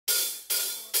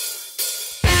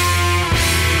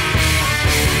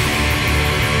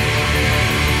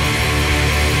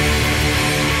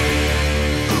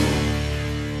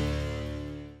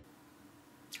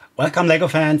Welcome LEGO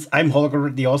fans, I'm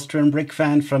Holger, the Austrian brick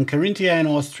fan from Carinthia in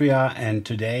Austria, and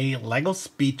today LEGO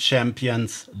Speed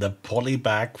Champions, the poly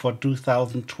bag for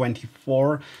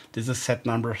 2024. This is set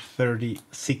number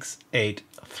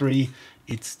 3683.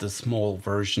 It's the small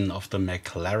version of the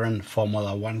McLaren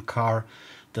Formula 1 car.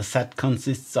 The set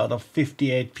consists out of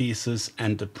 58 pieces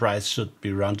and the price should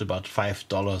be around about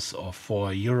 $5 or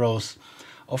 €4.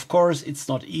 Of course, it's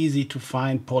not easy to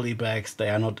find poly bags.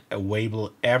 They are not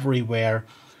available everywhere.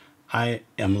 I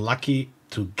am lucky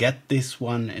to get this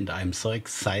one and I'm so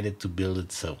excited to build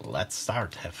it. So let's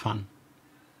start. Have fun.